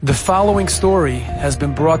The following story has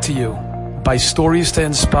been brought to you by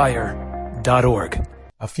StoriesToInspire.org.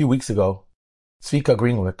 A few weeks ago, Tzvika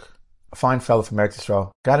Greenlick, a fine fellow from Eretz Yisrael,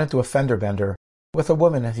 got into a Fender bender with a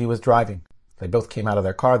woman as he was driving. They both came out of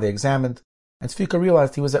their car, they examined, and Tzvika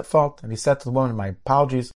realized he was at fault, and he said to the woman, "My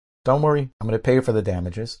apologies, don't worry, I'm going to pay you for the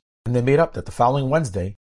damages." And they made up that the following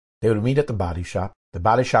Wednesday, they would meet at the body shop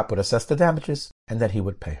would assess the damages, and then he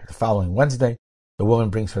would pay her. The following Wednesday, the woman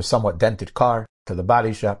brings her somewhat dented car to the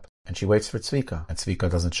body shop, and she waits for Tzvika, and Tzvika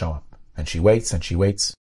doesn't show up. And she waits, and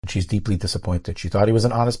she's deeply disappointed. She thought he was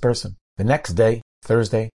an honest person. The next day,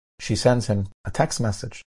 Thursday, she sends him a text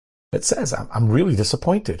message that says, I'm really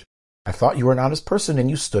disappointed. I thought you were an honest person, and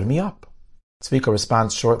you stood me up. Tzvika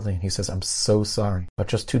responds shortly, and he says, I'm so sorry. But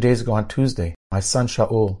just 2 days ago on Tuesday, my son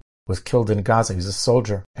Shaul was killed in Gaza. He was a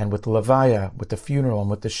soldier. And with the Levaya, with the funeral, and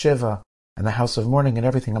with the Shiva, and the house of mourning and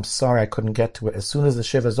everything, I'm sorry I couldn't get to it. As soon as the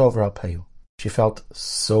Shiva is over, I'll pay you. She felt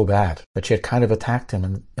so bad that she had kind of attacked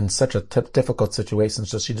him in such a difficult situation,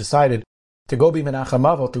 so she decided to go be Menachem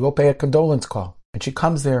Avot, to go pay a condolence call. And she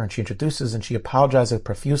comes there and she introduces and she apologizes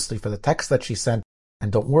profusely for the text that she sent,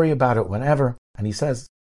 and don't worry about it whenever. And he says,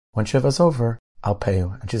 when Shiva's over, I'll pay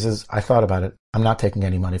you. And she says, I thought about it. I'm not taking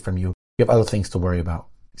any money from you. You have other things to worry about.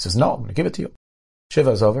 He says, no, I'm going to give it to you.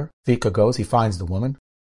 Shiva's over. Tzvika goes. He finds the woman,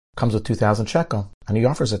 comes with 2,000 shekel, and he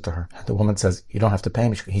offers it to her. And the woman says, you don't have to pay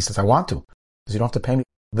me. He says, I want to. You don't have to pay me.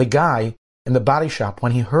 The guy in the body shop,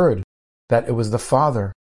 when he heard that it was the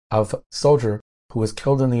father of a soldier who was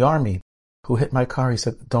killed in the army who hit my car, he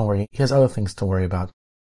said, don't worry, he has other things to worry about.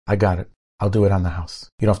 I got it. I'll do it on the house.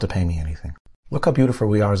 You don't have to pay me anything. Look how beautiful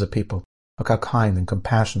we are as a people. Look how kind and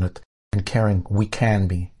compassionate and caring we can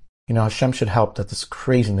be. You know, Hashem should help that this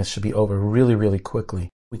craziness should be over really, really quickly.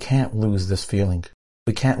 We can't lose this feeling.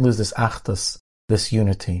 We can't lose this achdus, this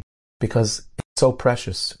unity, because it's so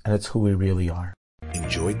precious and it's who we really are.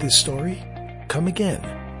 Enjoyed this story? Come again.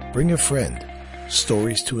 Bring a friend.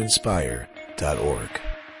 StoriesToInspire.org